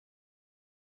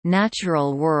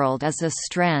Natural World is a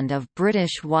strand of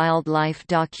British wildlife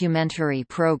documentary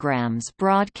programmes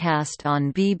broadcast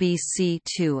on BBC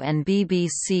Two and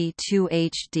BBC Two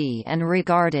HD and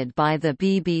regarded by the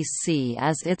BBC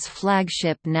as its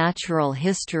flagship natural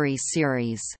history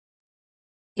series.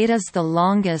 It is the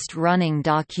longest-running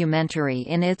documentary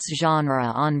in its genre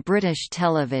on British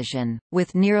television,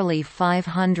 with nearly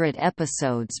 500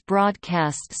 episodes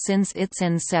broadcast since its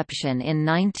inception in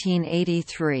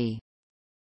 1983.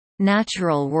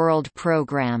 Natural World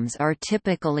programs are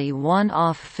typically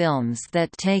one-off films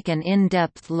that take an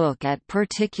in-depth look at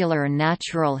particular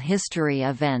natural history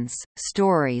events,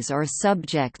 stories or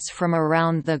subjects from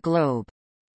around the globe.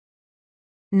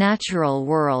 Natural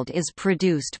World is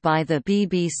produced by the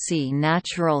BBC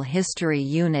Natural History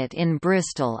Unit in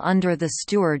Bristol under the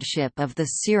stewardship of the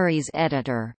series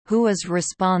editor, who is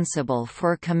responsible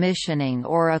for commissioning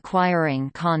or acquiring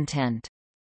content.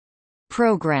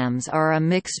 Programs are a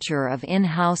mixture of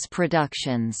in-house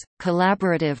productions,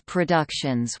 collaborative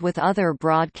productions with other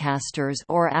broadcasters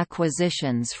or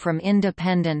acquisitions from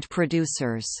independent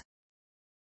producers.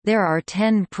 There are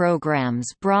 10 programs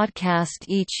broadcast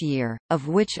each year, of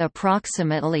which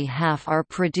approximately half are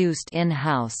produced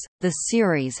in-house. The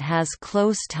series has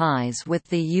close ties with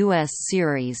the U.S.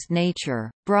 series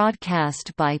Nature,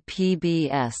 broadcast by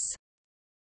PBS.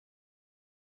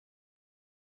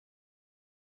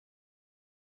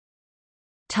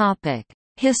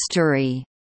 History.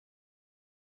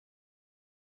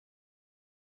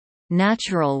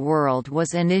 Natural World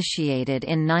was initiated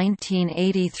in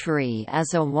 1983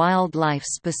 as a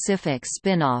wildlife-specific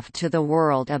spin-off to The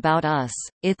World About Us,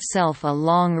 itself a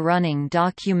long-running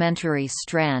documentary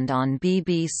strand on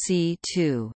BBC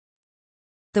Two.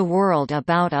 The World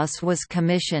About Us was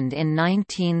commissioned in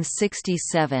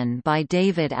 1967 by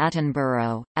David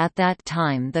Attenborough, at that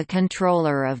time the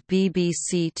controller of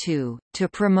BBC Two, to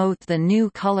promote the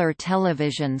new colour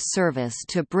television service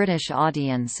to British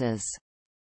audiences.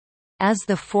 As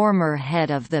the former head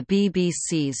of the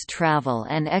BBC's Travel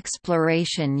and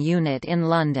Exploration Unit in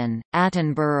London,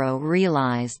 Attenborough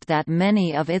realised that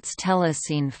many of its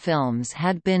telescene films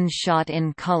had been shot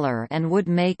in colour and would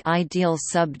make ideal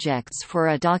subjects for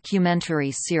a documentary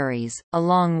series,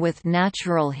 along with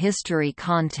natural history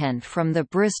content from the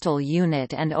Bristol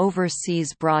unit and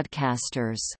overseas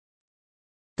broadcasters.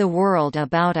 The World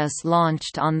About Us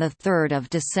launched on 3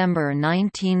 December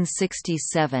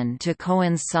 1967 to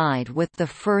coincide with the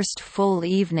first full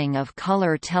evening of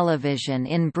colour television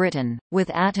in Britain, with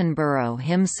Attenborough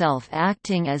himself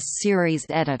acting as series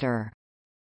editor.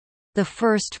 The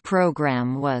first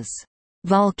programme was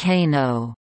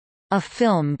Volcano, a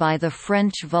film by the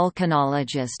French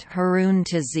volcanologist Haroun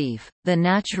Tazif. The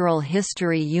Natural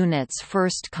History Unit's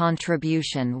first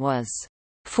contribution was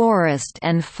Forest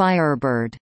and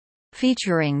Firebird,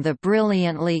 featuring the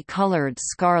brilliantly colored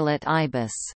scarlet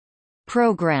ibis.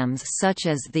 Programs such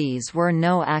as these were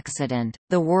no accident.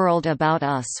 The World About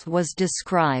Us was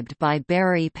described by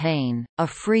Barry Payne, a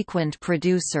frequent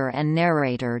producer and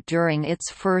narrator during its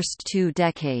first 2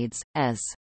 decades, as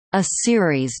a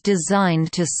series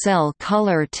designed to sell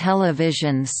color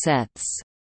television sets.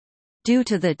 Due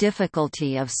to the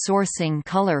difficulty of sourcing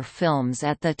color films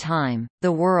at the time,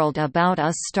 The World About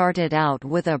Us started out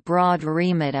with a broad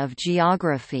remit of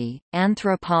geography,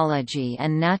 anthropology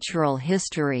and natural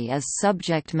history as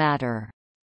subject matter.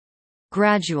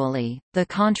 Gradually, the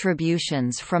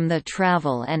contributions from the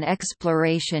Travel and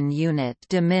Exploration Unit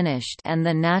diminished and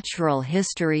the Natural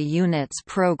History Unit's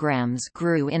programs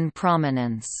grew in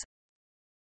prominence.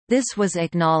 This was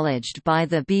acknowledged by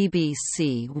the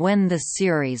BBC when the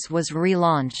series was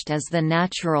relaunched as The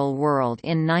Natural World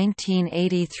in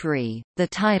 1983, the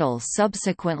title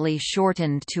subsequently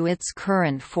shortened to its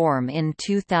current form in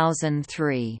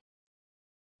 2003.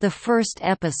 The first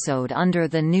episode under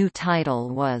the new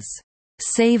title was,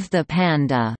 "Save the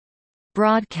Panda",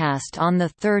 broadcast on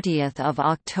 30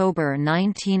 October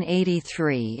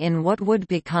 1983 in what would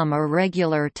become a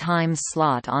regular time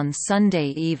slot on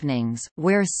Sunday evenings,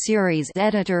 where series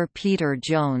editor Peter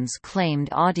Jones claimed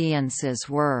audiences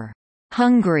were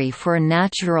 "hungry for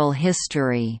natural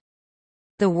history."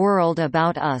 The World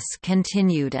About Us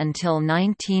continued until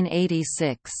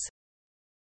 1986.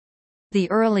 The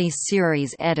early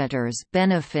series editors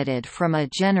benefited from a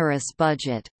generous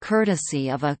budget,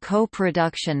 courtesy of a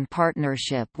co-production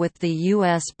partnership with the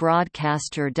U.S.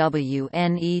 broadcaster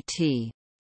WNET.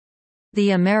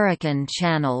 The American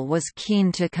channel was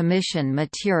keen to commission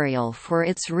material for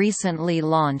its recently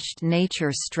launched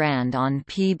Nature strand on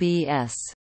PBS.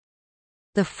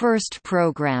 The first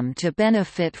program to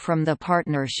benefit from the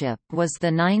partnership was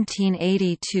the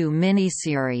 1982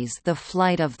 miniseries The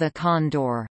Flight of the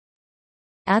Condor.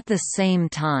 At the same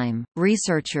time,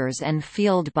 researchers and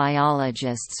field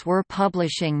biologists were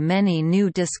publishing many new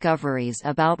discoveries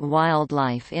about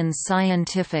wildlife in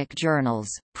scientific journals,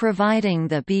 providing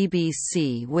the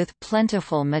BBC with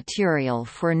plentiful material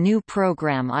for new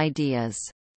program ideas.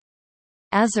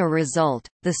 As a result,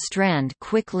 the Strand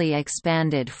quickly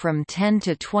expanded from 10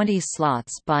 to 20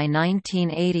 slots by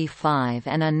 1985,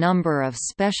 and a number of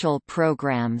special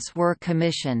programs were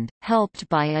commissioned, helped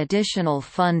by additional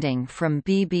funding from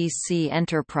BBC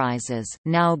Enterprises,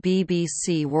 now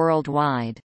BBC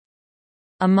Worldwide.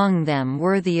 Among them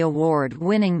were the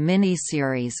award-winning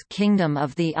miniseries Kingdom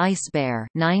of the Ice Bear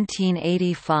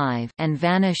 (1985) and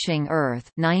Vanishing Earth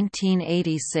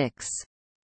 (1986).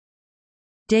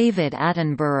 David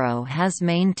Attenborough has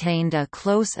maintained a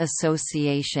close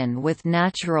association with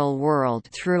Natural World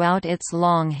throughout its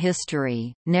long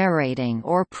history, narrating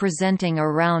or presenting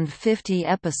around 50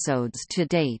 episodes to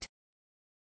date.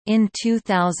 In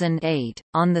 2008,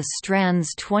 on the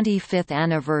Strand's 25th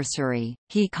anniversary,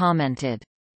 he commented,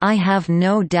 "I have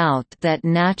no doubt that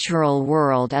Natural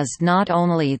World is not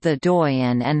only the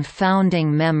doyen and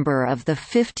founding member of the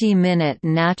 50-minute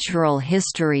natural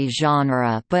history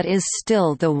genre but is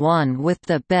still the one with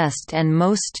the best and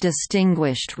most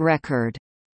distinguished record."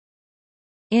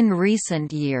 In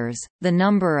recent years, the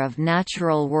number of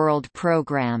Natural World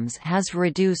programs has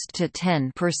reduced to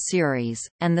 10 per series,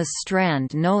 and the Strand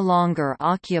no longer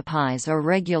occupies a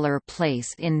regular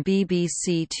place in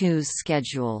BBC Two's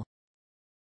schedule.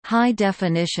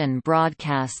 High-definition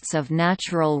broadcasts of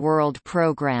Natural World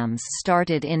programs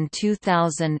started in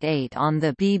 2008 on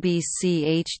the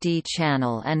BBC HD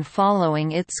channel, and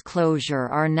following its closure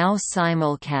are now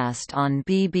simulcast on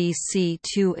BBC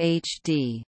Two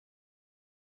HD.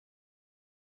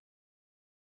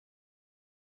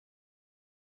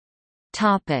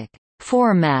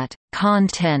 Format,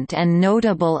 content and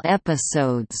notable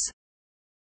episodes.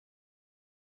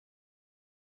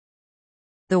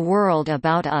 The World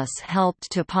About Us helped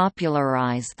to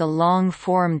popularise the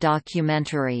long-form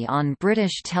documentary on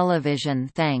British television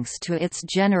thanks to its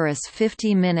generous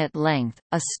 50-minute length,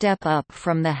 a step up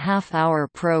from the half-hour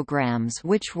programmes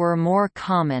which were more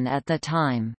common at the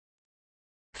time.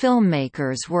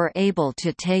 Filmmakers were able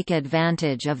to take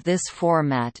advantage of this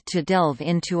format to delve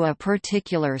into a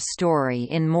particular story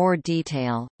in more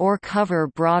detail, or cover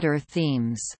broader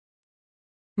themes.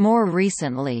 More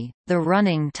recently, the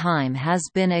running time has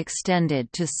been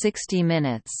extended to 60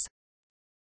 minutes.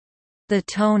 The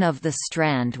tone of The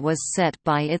Strand was set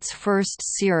by its first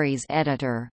series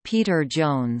editor, Peter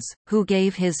Jones, who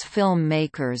gave his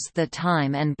filmmakers the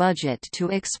time and budget to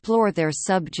explore their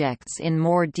subjects in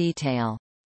more detail.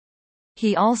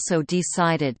 He also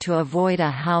decided to avoid a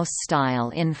house style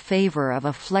in favor of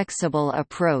a flexible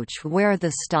approach where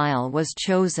the style was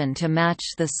chosen to match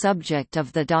the subject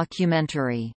of the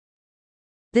documentary.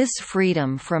 This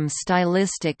freedom from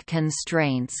stylistic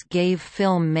constraints gave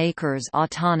film-makers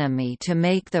autonomy to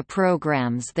make the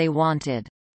programs they wanted.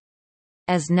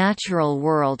 As Natural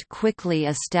World quickly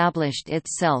established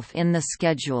itself in the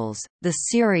schedules, the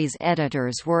series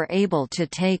editors were able to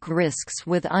take risks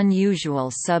with unusual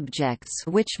subjects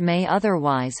which may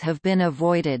otherwise have been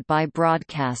avoided by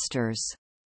broadcasters.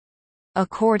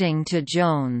 According to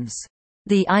Jones,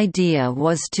 "The idea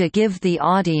was to give the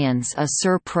audience a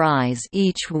surprise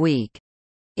each week.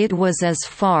 It was as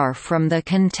far from the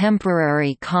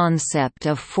contemporary concept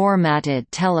of formatted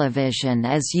television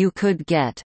as you could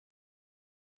get."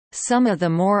 Some of the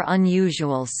more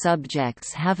unusual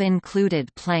subjects have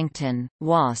included plankton,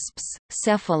 wasps,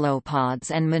 cephalopods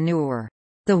and manure.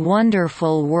 The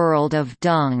Wonderful World of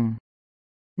Dung,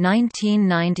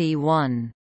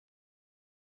 1991.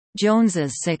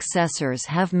 Jones's successors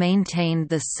have maintained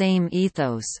the same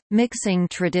ethos, mixing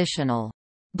traditional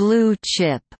blue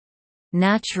chip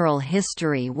natural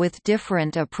history with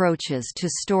different approaches to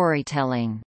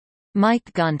storytelling.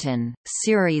 Mike Gunton,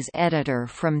 series editor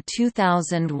from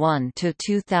 2001 to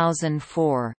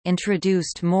 2004,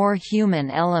 introduced more human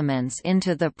elements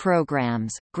into the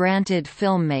programs, granted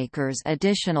filmmakers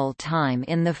additional time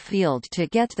in the field to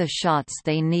get the shots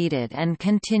they needed, and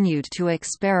continued to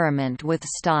experiment with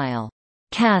style.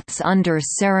 Cats Under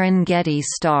Serengeti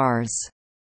Stars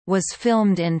was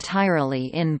filmed entirely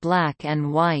in black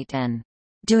and white, and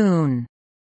Dune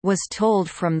was told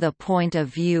from the point of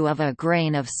view of a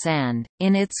grain of sand.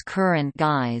 In its current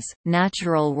guise,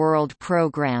 Natural World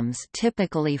programs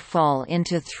typically fall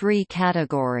into three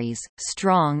categories: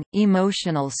 strong,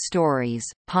 emotional stories,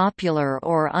 popular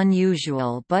or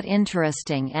unusual but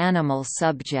interesting animal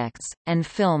subjects, and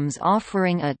films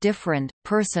offering a different,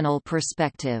 personal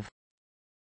perspective.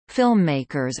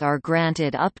 Filmmakers are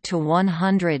granted up to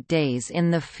 100 days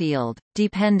in the field,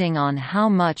 depending on how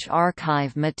much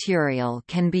archive material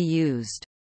can be used.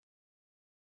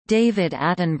 David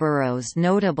Attenborough's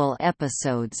notable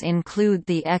episodes include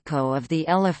The Echo of the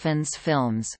Elephants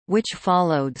films, which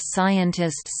followed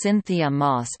scientist Cynthia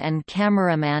Moss and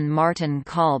cameraman Martin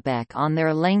Kalbeck on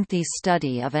their lengthy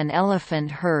study of an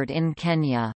elephant herd in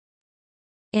Kenya.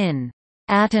 In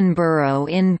Attenborough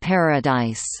in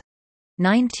Paradise,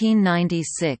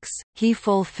 1996, he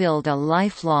fulfilled a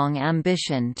lifelong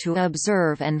ambition to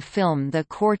observe and film the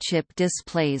courtship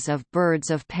displays of birds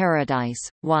of paradise,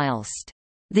 whilst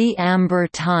The Amber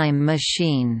Time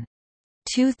Machine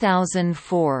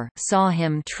 2004 saw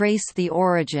him trace the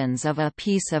origins of a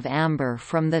piece of amber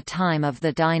from the time of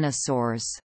the dinosaurs.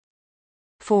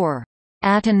 For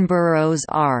Attenborough's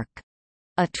Ark,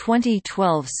 a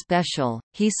 2012 special,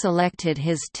 he selected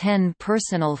his 10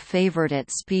 personal favorite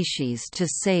species to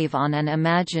save on an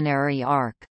imaginary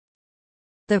ark.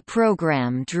 The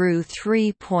program drew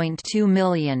 3.2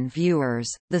 million viewers,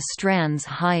 the Strand's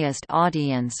highest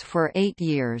audience for 8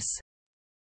 years.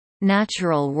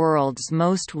 Natural World's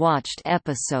most watched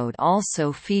episode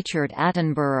also featured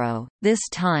Attenborough, this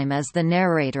time as the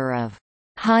narrator of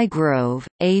Highgrove,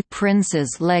 A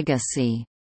Prince's Legacy.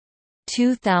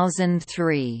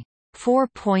 2003.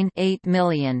 4.8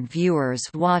 million viewers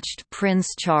watched Prince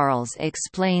Charles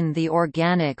explain the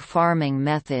organic farming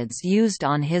methods used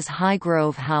on his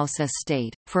Highgrove House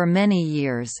estate. For many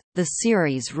years, the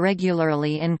series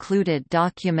regularly included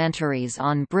documentaries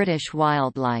on British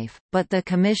wildlife, but the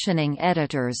commissioning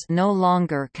editors no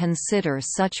longer consider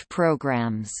such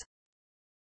programmes.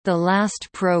 The last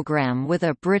programme with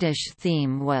a British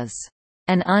theme was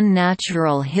An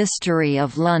Unnatural History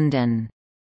of London,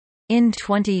 in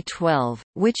 2012,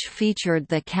 which featured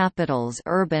the capital's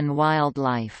urban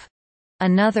wildlife.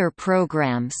 Another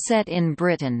programme set in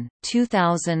Britain,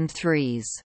 2003's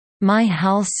My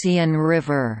Halcyon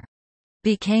River,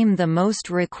 became the most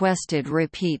requested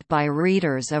repeat by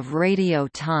readers of Radio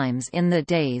Times in the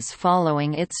days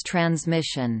following its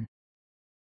transmission.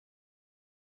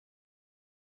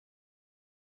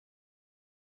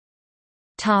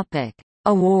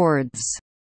 Awards.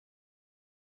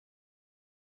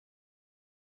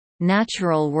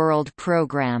 Natural World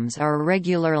programs are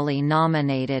regularly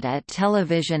nominated at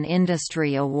television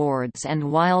industry awards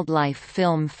and wildlife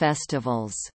film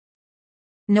festivals.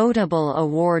 Notable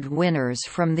award winners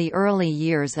from the early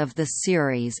years of the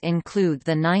series include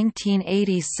the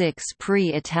 1986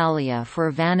 Prix Italia for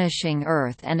Vanishing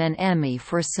Earth and an Emmy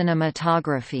for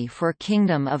cinematography for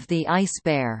Kingdom of the Ice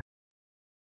Bear.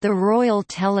 The Royal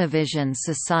Television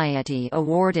Society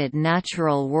awarded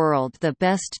Natural World the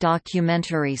Best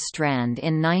Documentary Strand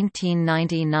in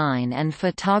 1999 and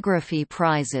photography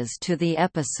prizes to the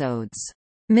episodes,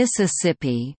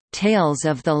 "Mississippi, Tales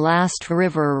of the Last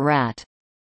River Rat",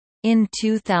 in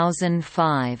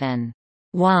 2005 and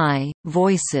 "Why,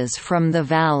 Voices from the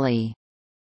Valley",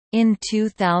 in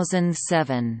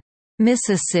 2007.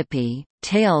 Mississippi,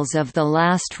 Tales of the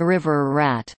Last River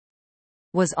Rat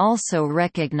was also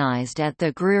recognized at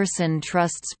the Grierson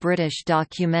Trust's British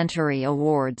Documentary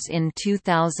Awards in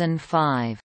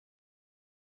 2005.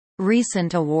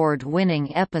 Recent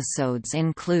award-winning episodes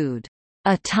include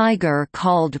A Tiger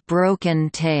Called Broken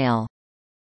Tail,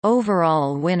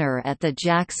 overall winner at the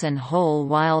Jackson Hole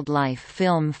Wildlife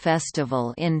Film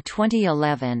Festival in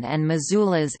 2011 and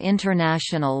Missoula's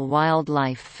International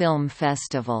Wildlife Film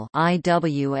Festival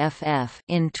 (IWFF)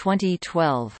 in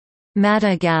 2012.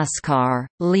 Madagascar,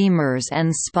 Lemurs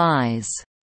and Spies,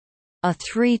 a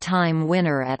 3-time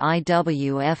winner at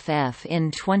IWFF in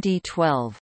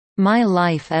 2012. My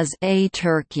Life as a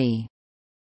Turkey,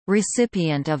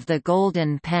 recipient of the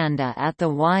Golden Panda at the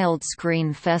Wild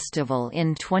Screen Festival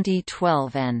in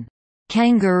 2012 and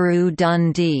Kangaroo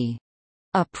Dundee,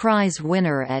 a prize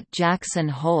winner at Jackson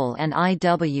Hole and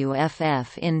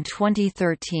IWFF in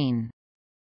 2013.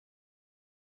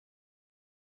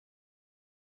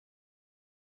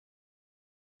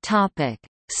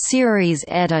 Series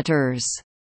editors.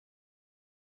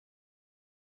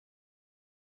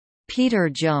 Peter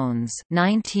Jones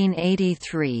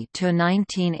 (1983 to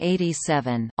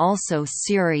 1987), also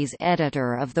series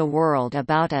editor of The World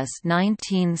About Us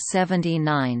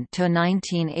 (1979 to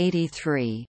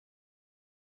 1983).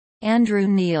 Andrew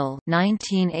Neil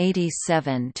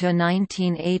 (1987 to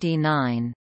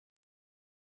 1989).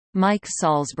 Mike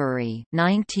Salisbury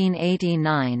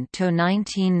 (1989 to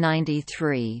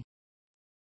 1993).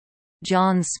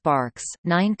 John Sparks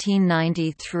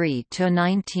 (1993 to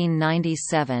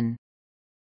 1997).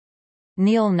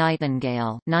 Neil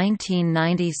Nightingale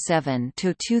 (1997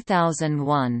 to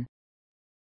 2001).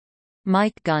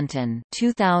 Mike Gunton,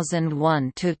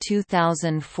 2001 to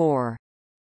 2004.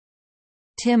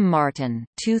 Tim Martin,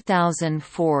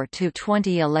 2004 to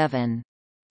 2011.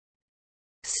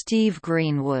 Steve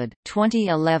Greenwood,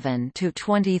 2011 to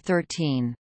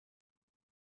 2013.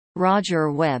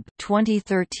 Roger Webb,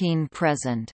 2013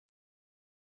 present.